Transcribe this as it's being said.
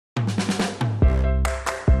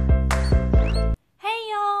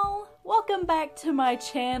welcome back to my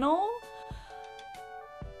channel.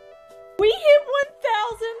 We hit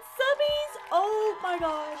 1,000 subbies! Oh my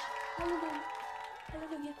gosh. Hallelujah.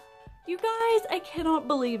 Hallelujah. You guys, I cannot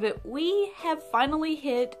believe it. We have finally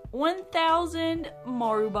hit 1,000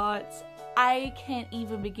 Marubots. I can't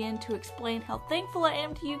even begin to explain how thankful I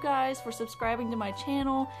am to you guys for subscribing to my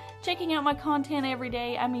channel, checking out my content every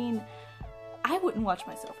day. I mean, I wouldn't watch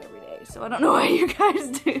myself every day, so I don't know why you guys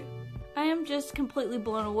do. I am just completely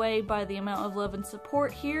blown away by the amount of love and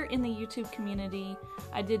support here in the YouTube community.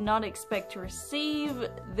 I did not expect to receive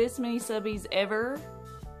this many subbies ever.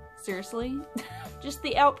 Seriously. Just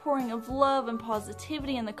the outpouring of love and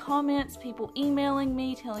positivity in the comments, people emailing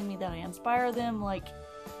me, telling me that I inspire them, like,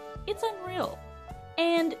 it's unreal.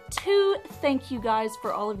 And to thank you guys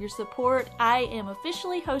for all of your support, I am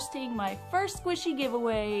officially hosting my first squishy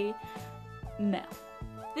giveaway now.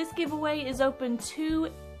 This giveaway is open to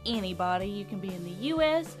anybody. You can be in the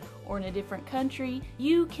US or in a different country.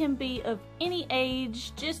 You can be of any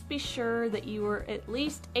age. Just be sure that you are at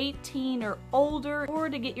least 18 or older, or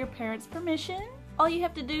to get your parents' permission. All you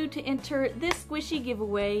have to do to enter this squishy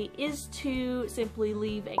giveaway is to simply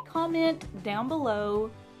leave a comment down below,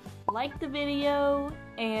 like the video,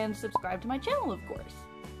 and subscribe to my channel, of course.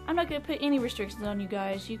 I'm not going to put any restrictions on you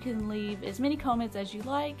guys. You can leave as many comments as you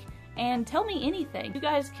like and tell me anything. You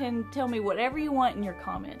guys can tell me whatever you want in your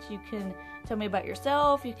comments. You can tell me about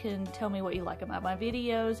yourself, you can tell me what you like about my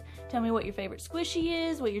videos, tell me what your favorite squishy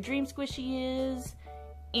is, what your dream squishy is,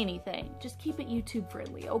 anything. Just keep it YouTube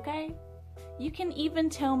friendly, okay? You can even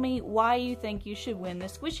tell me why you think you should win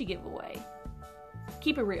this squishy giveaway.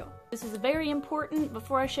 Keep it real. This is very important.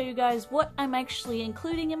 Before I show you guys what I'm actually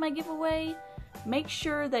including in my giveaway, make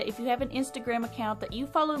sure that if you have an Instagram account that you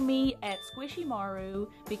follow me at squishymoru,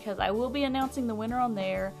 because I will be announcing the winner on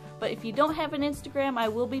there. But if you don't have an Instagram, I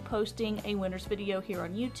will be posting a winner's video here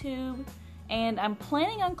on YouTube. And I'm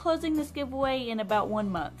planning on closing this giveaway in about 1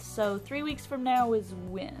 month, so 3 weeks from now is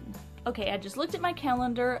when. Okay, I just looked at my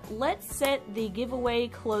calendar. Let's set the giveaway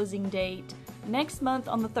closing date next month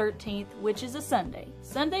on the 13th, which is a Sunday.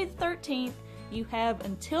 Sunday the 13th, you have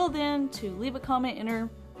until then to leave a comment, enter,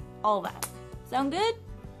 all that. Sound good?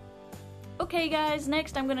 Okay guys,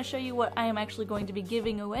 next I'm going to show you what I am actually going to be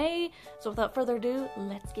giving away. So without further ado,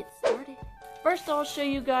 let's get started. First I'll show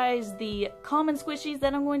you guys the common squishies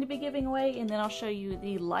that I'm going to be giving away, and then I'll show you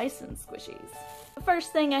the licensed squishies. The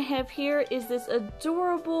first thing I have here is this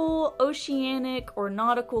adorable oceanic or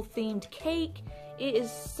nautical themed cake. It is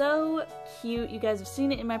so cute. You guys have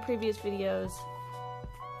seen it in my previous videos.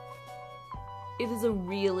 It is a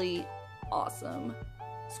really awesome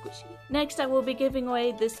squishy. Next I will be giving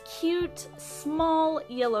away this cute small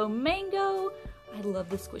yellow mango. I love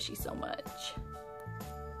this squishy so much.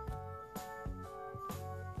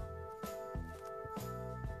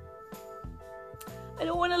 I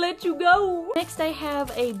don't want to let you go. Next I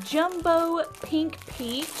have a jumbo pink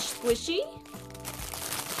peach squishy.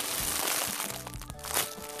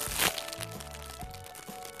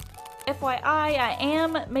 FYI, I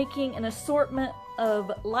am making an assortment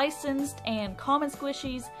of licensed and common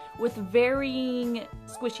squishies with varying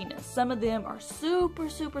squishiness. Some of them are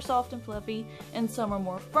super soft and fluffy, and some are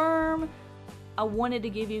more firm. I wanted to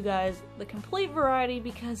give you guys the complete variety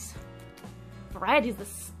because variety is the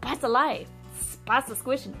spice of life. Spice of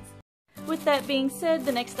squishiness. With that being said,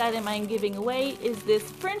 the next item I'm giving away is this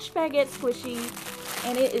French baguette squishy,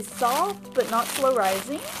 and it is soft but not slow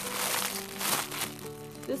rising.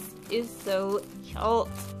 This is so cute.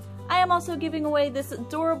 I am also giving away this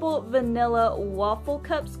adorable vanilla waffle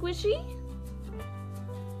cup squishy.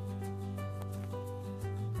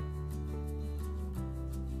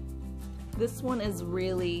 This one is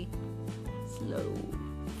really slow.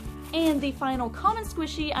 And the final common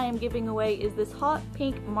squishy I am giving away is this hot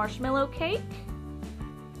pink marshmallow cake.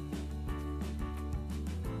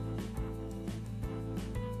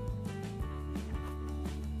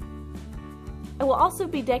 I will also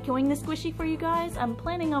be decoing the squishy for you guys. I'm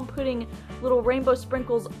planning on putting little rainbow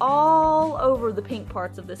sprinkles all over the pink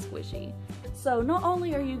parts of this squishy. So not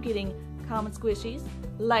only are you getting common squishies,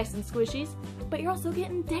 licensed squishies, but you're also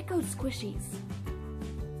getting deco squishies.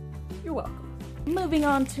 You're welcome. Moving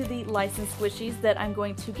on to the licensed squishies that I'm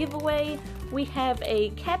going to give away, we have a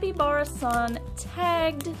Capybara-san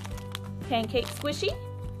tagged pancake squishy.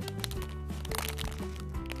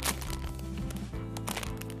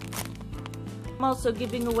 I'm also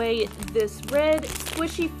giving away this red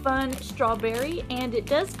squishy fun strawberry, and it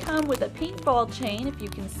does come with a pink ball chain if you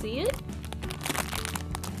can see it.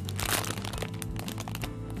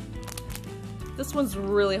 This one's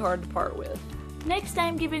really hard to part with. Next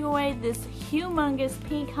I'm giving away this humongous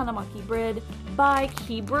pink hanamaki bread by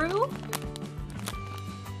Kibrew.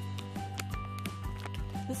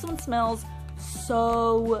 This one smells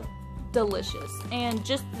so delicious. And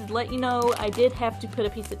just to let you know, I did have to put a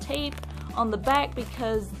piece of tape on the back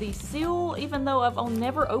because the seal, even though I've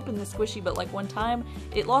never opened the squishy but like one time,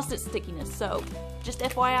 it lost its stickiness. So just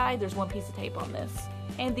FYI, there's one piece of tape on this.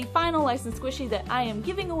 And the final licensed squishy that I am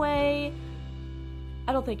giving away,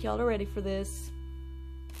 I don't think y'all are ready for this,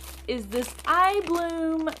 is this I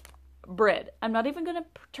Bloom bread. I'm not even gonna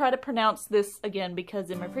try to pronounce this again because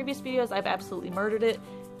in my previous videos I've absolutely murdered it.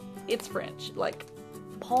 It's French, like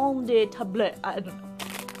pain de table, I don't know.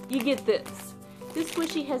 You get this. This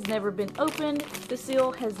squishy has never been opened, the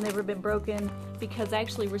seal has never been broken, because I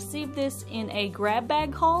actually received this in a grab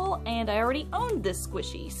bag haul and I already owned this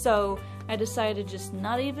squishy, so I decided to just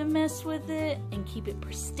not even mess with it and keep it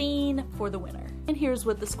pristine for the winner. And here's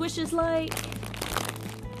what the squish is like.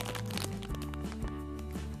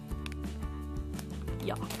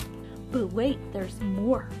 Yeah. But wait, there's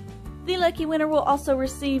more. The lucky winner will also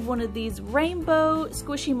receive one of these rainbow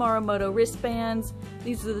squishymorumotto wristbands.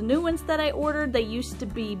 These are the new ones that I ordered. They used to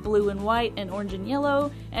be blue and white and orange and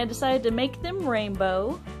yellow, and I decided to make them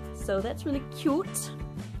rainbow. So that's really cute.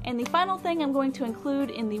 And the final thing I'm going to include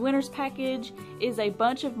in the winner's package is a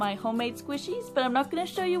bunch of my homemade squishies, but I'm not going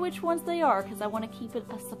to show you which ones they are because I want to keep it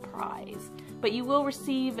a surprise. But you will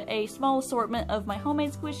receive a small assortment of my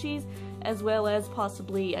homemade squishies, as well as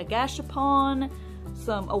possibly a gashapon,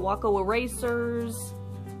 some Awako erasers.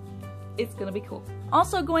 It's gonna be cool.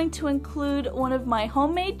 Also going to include one of my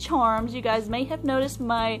homemade charms. You guys may have noticed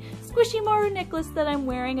my Squishy Maru necklace that I'm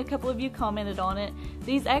wearing. A couple of you commented on it.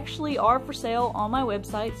 These actually are for sale on my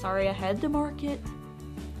website. Sorry, I had to mark it.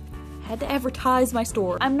 Had to advertise my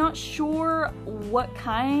store. I'm not sure what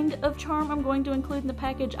kind of charm I'm going to include in the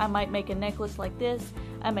package. I might make a necklace like this.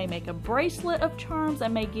 I may make a bracelet of charms. I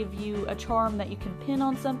may give you a charm that you can pin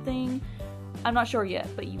on something. I'm not sure yet,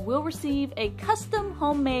 but you will receive a custom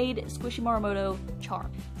homemade Squishymorumotto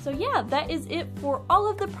charm. So yeah, that is it for all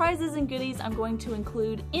of the prizes and goodies I'm going to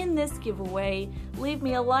include in this giveaway. Leave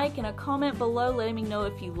me a like and a comment below letting me know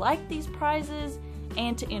if you like these prizes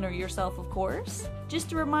and to enter yourself, of course.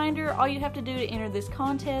 Just a reminder, all you have to do to enter this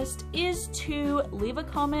contest is to leave a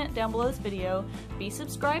comment down below this video, be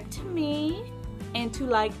subscribed to me, and to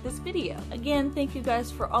like this video. Again, thank you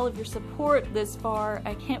guys for all of your support this far.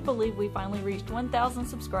 I can't believe we finally reached 1,000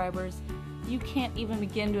 subscribers. You can't even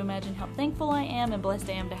begin to imagine how thankful I am and blessed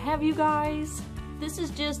I am to have you guys. This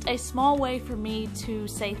is just a small way for me to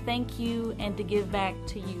say thank you and to give back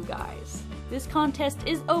to you guys. This contest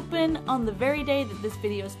is open on the very day that this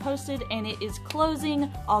video is posted, and it is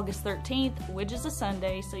closing August 13th, which is a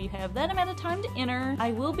Sunday, so you have that amount of time to enter.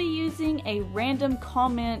 I will be using a random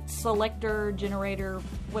comment selector generator,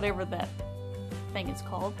 whatever that thing is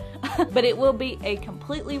called, but it will be a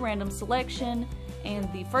completely random selection,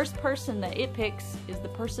 and the first person that it picks is the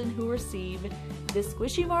person who received this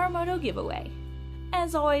Squishymorumotto giveaway.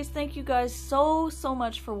 As always, thank you guys so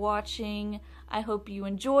much for watching. I hope you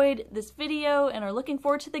enjoyed this video and are looking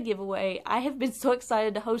forward to the giveaway. I have been so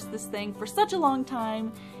excited to host this thing for such a long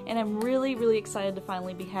time, and I'm really excited to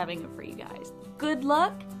finally be having it for you guys. Good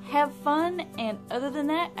luck, have fun, and other than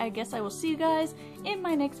that, I guess I will see you guys in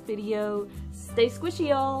my next video. Stay squishy,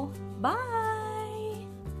 y'all. Bye!